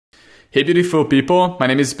Hey beautiful people, my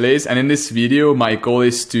name is Blaze, and in this video my goal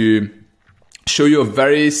is to show you a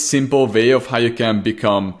very simple way of how you can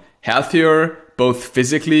become healthier, both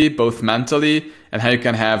physically, both mentally, and how you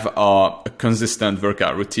can have a consistent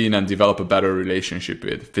workout routine and develop a better relationship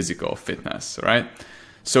with physical fitness, right?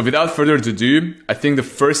 So without further ado, I think the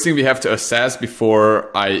first thing we have to assess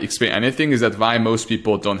before I explain anything is that why most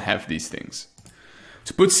people don't have these things.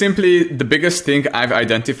 To put simply, the biggest thing I've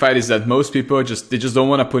identified is that most people just don't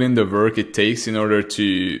want to put in the work it takes in order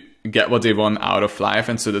to get what they want out of life.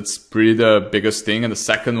 And so that's really the biggest thing. And the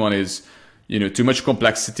second one is, too much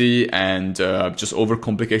complexity and just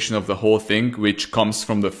overcomplication of the whole thing, which comes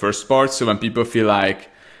from the first part. So when people feel like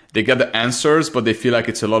they get the answers, but they feel like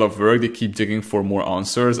it's a lot of work, they keep digging for more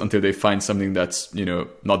answers until they find something that's,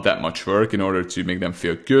 not that much work in order to make them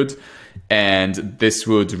feel good. And this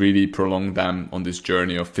would really prolong them on this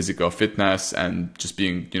journey of physical fitness and just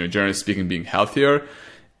being, generally speaking, being healthier.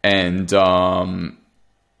 And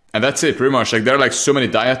that's it pretty much. Like there are like so many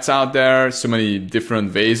diets out there, so many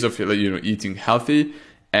different ways of, eating healthy.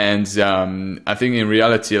 And I think in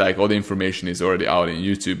reality, like all the information is already out in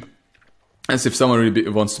YouTube. And so if someone really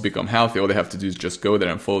wants to become healthy, all they have to do is just go there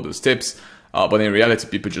and follow those tips. But in reality,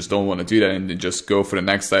 people just don't want to do that, and they just go for the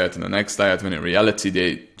next diet and the next diet, when in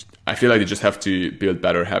reality, I feel like they just have to build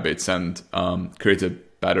better habits and create a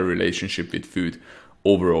better relationship with food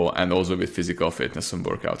overall, and also with physical fitness and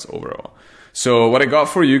workouts overall. So what I got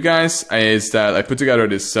for you guys is that I put together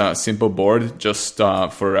this simple board just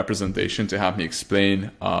for representation to have me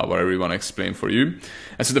explain what I really want to explain for you.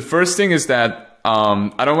 And so the first thing is that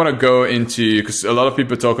I don't want to go into, because a lot of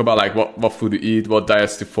people talk about like what food to eat, what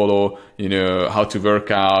diets to follow, how to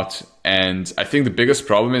work out. And I think the biggest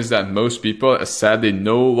problem is that most people, as said, they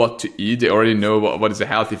know what to eat. They already know what is a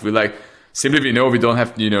healthy food. Like simply we know we don't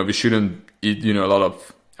have, we shouldn't eat, a lot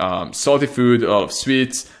of salty food, a lot of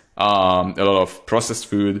sweets, a lot of processed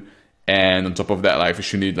food. And on top of that, like we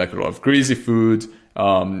should eat like a lot of greasy food.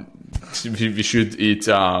 We should eat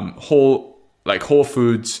whole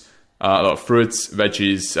foods. A lot of fruits,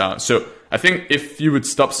 veggies. So I think if you would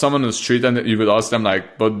stop someone on the street and you would ask them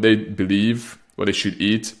like what they believe, what they should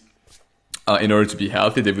eat in order to be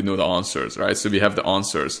healthy, they would know the answers, right? So we have the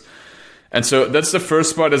answers. And so that's the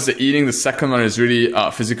first part, is the eating. The second one is really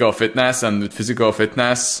physical fitness. And with physical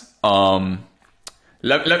fitness, let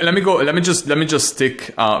me just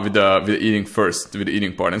stick with the eating first, with the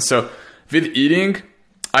eating part. And so with eating,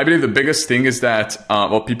 I believe the biggest thing is that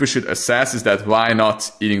what people should assess is that why not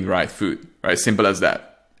eating the right food, right? Simple as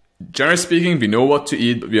that. Generally speaking, we know what to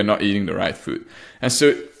eat, but we are not eating the right food. And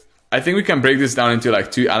so I think we can break this down into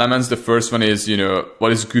like two elements. The first one is,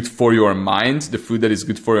 what is good for your mind, the food that is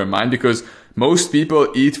good for your mind, because most people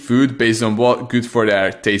eat food based on what good for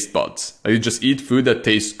their taste buds. Like you just eat food that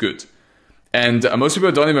tastes good. And most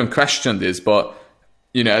people don't even question this, but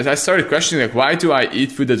as I started questioning, like, why do I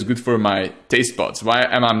eat food that's good for my taste buds? Why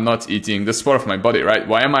am I not eating, that's part of my body, right?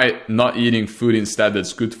 Why am I not eating food instead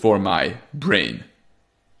that's good for my brain,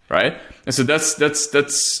 right? And so that's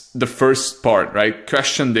the first part, right?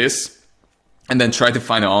 Question this and then try to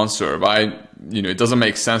find an answer. Why, it doesn't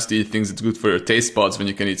make sense to eat things that's good for your taste buds when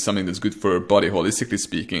you can eat something that's good for your body, holistically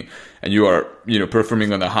speaking, and you are,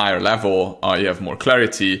 performing on a higher level. You have more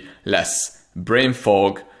clarity, less brain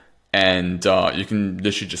fog, and you can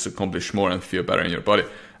literally just accomplish more and feel better in your body.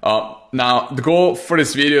 Now, the goal for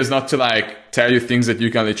this video is not to like tell you things that you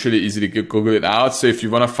can literally easily Google it out. So if you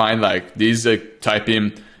want to find like these, type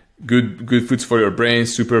in good foods for your brain,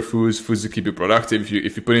 superfoods, foods to keep you productive.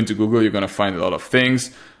 If you put into Google, you're gonna find a lot of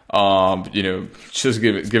things. Just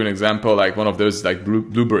give an example. Like one of those is like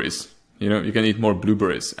blueberries. You can eat more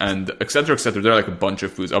blueberries, and etc. etc. There are like a bunch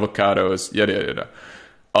of foods, avocados, yada yada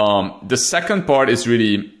yada. The second part is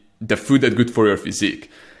really the food that's good for your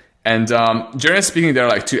physique. And generally speaking, there are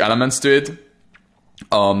like two elements to it.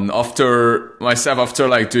 After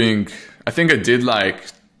like doing, I think I did like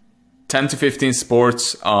 10 to 15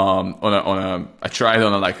 sports I tried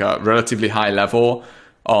on a relatively high level.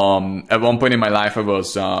 At one point in my life, I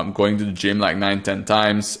was going to the gym like 9-10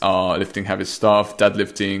 times, lifting heavy stuff,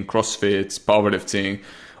 deadlifting, CrossFit, powerlifting,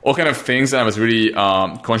 all kind of things. And I was really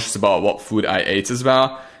conscious about what food I ate as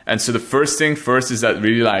well. And so the first thing first is that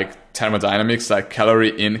really like thermodynamics, like calorie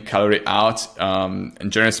in, calorie out.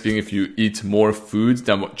 And generally speaking, if you eat more food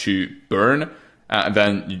than what you burn,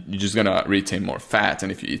 then you're just gonna retain more fat.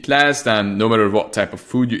 And if you eat less, then no matter what type of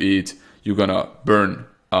food you eat, you're gonna burn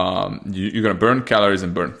you're gonna burn calories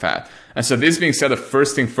and burn fat. And so this being said, the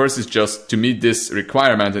first thing first is just to meet this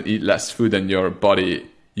requirement and eat less food than your body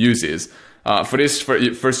uses.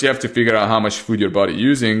 First you have to figure out how much food your body is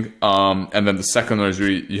using, and then the second one is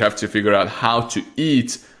really you have to figure out how to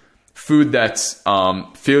eat food that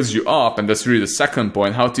fills you up, and that's really the second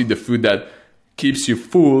point, how to eat the food that keeps you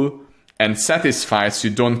full and satisfied, so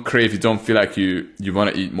you don't crave, you don't feel like you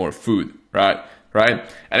want to eat more food, right?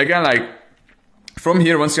 And again, like from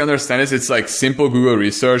here, once you understand this, it's like simple Google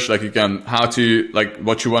research. Like you can, how to, like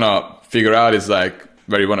what you want to figure out is like,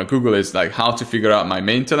 where you want to Google is like how to figure out my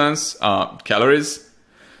maintenance calories,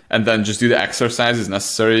 and then just do the exercises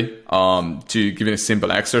necessary to give you a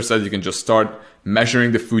simple exercise. You can just start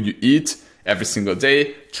measuring the food you eat every single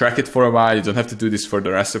day, track it for a while. You don't have to do this for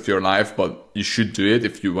the rest of your life, but you should do it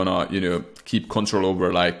if you want to, you know, keep control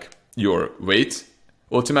over like your weight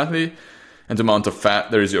ultimately and the amount of fat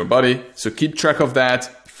there is in your body. So keep track of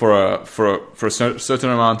that for a certain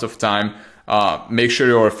amount of time. Make sure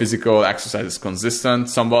your physical exercise is consistent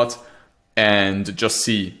somewhat, and just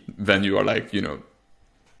see when you are like, you know,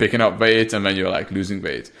 picking up weight and when you're like losing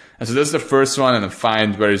weight. And so that's the first one, and then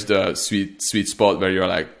find where is the sweet spot where you're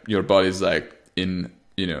like, your body's like in,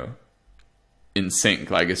 you know, in sync.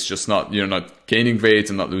 Like it's just not, you're not gaining weight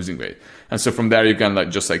and not losing weight. And so from there you can like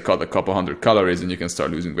just like cut a couple hundred calories and you can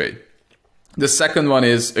start losing weight. The second one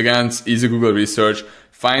is, again, it's easy Google research.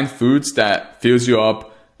 Find foods that fills you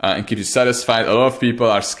up and keep you satisfied. A lot of people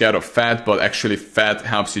are scared of fat, but actually fat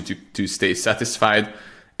helps you to stay satisfied.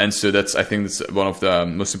 And so that's, I think that's one of the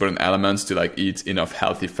most important elements, to like eat enough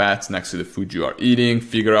healthy fats next to the food you are eating.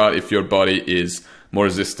 Figure out if your body is more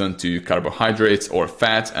resistant to carbohydrates or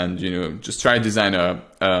fat, and, you know, just try to design a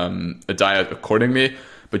diet accordingly.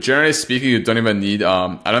 But generally speaking, you don't even need,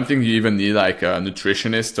 I don't think you even need like a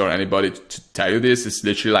nutritionist or anybody to tell you this. It's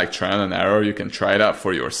literally like trial and error. You can try it out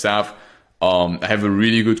for yourself. I have a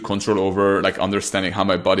really good control over like understanding how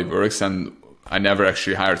my body works, and I never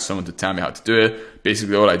actually hired someone to tell me how to do it.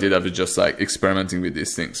 Basically, all I did, I was just like experimenting with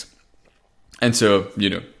these things. And so, you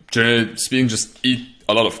know, generally speaking, just eat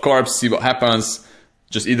a lot of carbs, see what happens.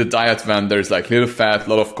 Just eat a diet when there's like little fat, a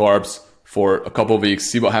lot of carbs for a couple of weeks,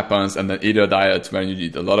 see what happens, and then eat a diet when you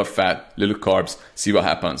eat a lot of fat, little carbs, see what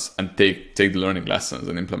happens, and take the learning lessons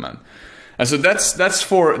and implement. And so that's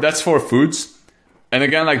for foods. And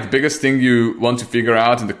again, like the biggest thing you want to figure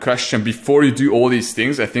out, and the question before you do all these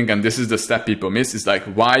things, I think, and this is the step people miss, is like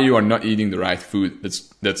why you are not eating the right food.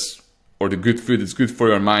 Or the good food that's good for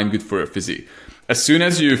your mind, good for your physique. As soon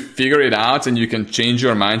as you figure it out and you can change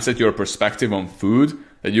your mindset, your perspective on food,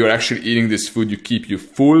 that you're actually eating this food, you keep you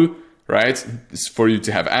full, right? It's for you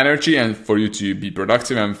to have energy and for you to be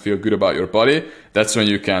productive and feel good about your body. That's when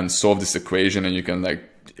you can solve this equation, and you can like,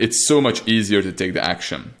 it's so much easier to take the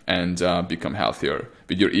action and become healthier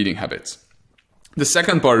with your eating habits. The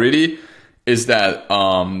second part really is that,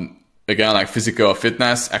 again, like physical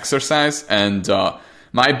fitness, exercise. And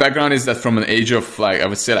my background is that from an age of like, I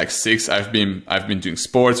would say like 6, I've been doing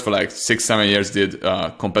sports for like 6-7 years, did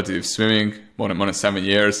competitive swimming, more than 7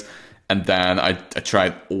 years. And then I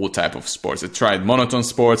tried all type of sports. I tried monotone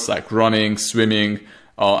sports like running, swimming.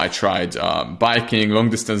 I tried biking, long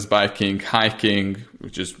distance biking, hiking,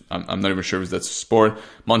 which is, I'm not even sure if that's a sport,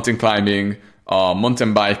 mountain climbing,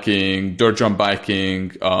 mountain biking, dirt jump biking,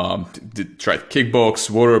 tried kickbox,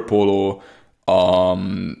 water polo,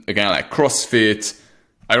 again, like CrossFit.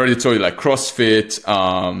 I already told you, like CrossFit,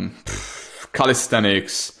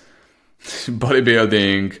 calisthenics,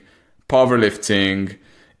 bodybuilding, powerlifting.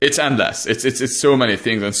 It's endless. It's so many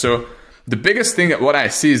things. And so the biggest thing that what I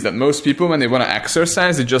see is that most people, when they want to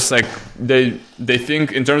exercise, they just like, they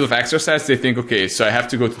think in terms of exercise, they think, okay, so I have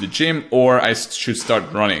to go to the gym, or I should start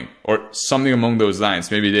running, or something along those lines.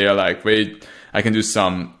 Maybe they are like, wait, I can do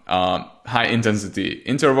some high intensity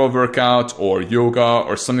interval workout or yoga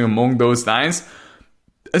or something along those lines.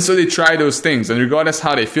 And so they try those things, and regardless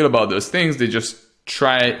how they feel about those things, they just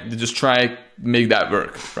try make that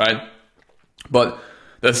work, right? But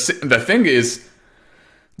the thing is,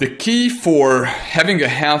 the key for having a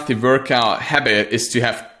healthy workout habit is to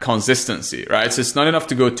have consistency, right? So it's not enough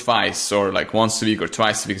to go twice or like once a week or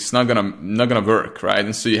twice a week. It's not gonna work, right?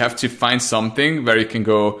 And so you have to find something where you can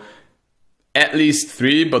go at least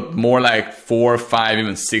 3, but more like 4, 5,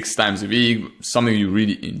 even 6 times a week, something you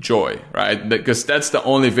really enjoy, right? Because that's the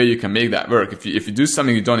only way you can make that work. If you do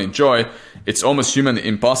something you don't enjoy, it's almost humanly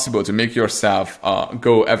impossible to make yourself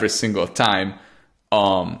go every single time.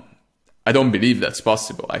 I don't believe that's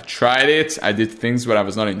possible. I tried it. I did things where I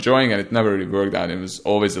was not enjoying, and it never really worked out. It was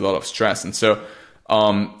always a lot of stress. And so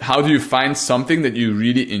how do you find something that you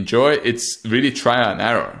really enjoy? It's really trial and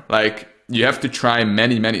error. Like you have to try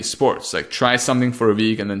many sports. Like try something for a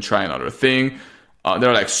week and then try another thing. There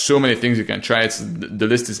are like so many things you can try. The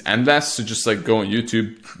list is endless. So just like go on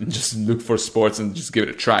YouTube, just look for sports and just give it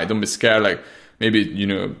a try. Don't be scared. Like maybe, you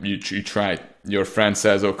know, you try, your friend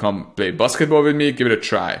says, oh, come play basketball with me, give it a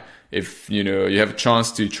try. if you know you have a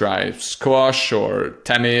chance to try squash or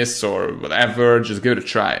tennis or whatever, just give it a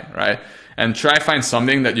try, right? And try find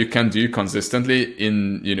something that you can do consistently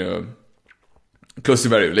in, you know, close to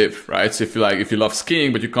where you live, right? So if you love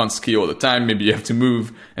skiing, but you can't ski all the time, maybe you have to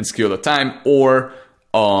move and ski all the time, or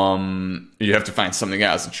you have to find something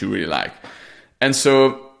else that you really like. And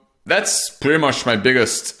so that's pretty much my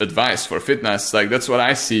biggest advice for fitness. Like, that's what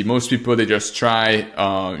I see. Most people, they just try,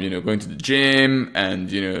 you know, going to the gym,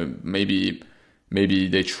 and, you know, maybe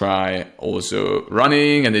they try also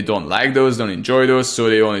running, and they don't like those, don't enjoy those. So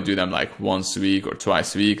they only do them like once a week or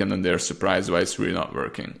twice a week, and then they're surprised why it's really not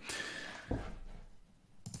working.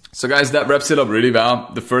 So guys, that wraps it up really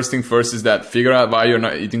well. The first thing first is that figure out why you're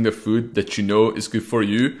not eating the food that you know is good for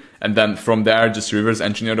you. And then from there, just reverse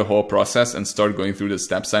engineer the whole process and start going through the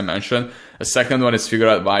steps I mentioned. A second one is figure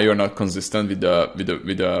out why you're not consistent with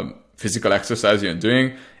the physical exercise you're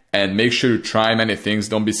doing, and make sure you try many things.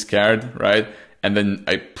 Don't be scared, right? And then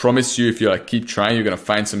I promise you, if you like keep trying, you're gonna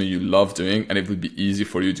find something you love doing, and it would be easy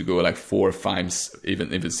for you to go like 4 or 5,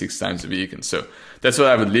 even 6 times a week. And so that's what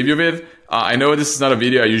I would leave you with. I know this is not a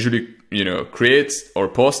video I usually, you know, create or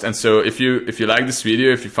post, and so if you like this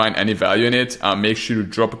video, if you find any value in it, make sure to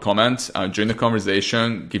drop a comment, join the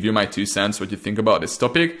conversation, give you my 2 cents, what you think about this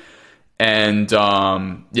topic, and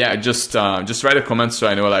yeah, just write a comment so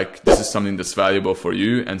I know like this is something that's valuable for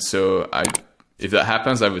you. And so if that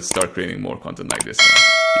happens, I would start creating more content like this.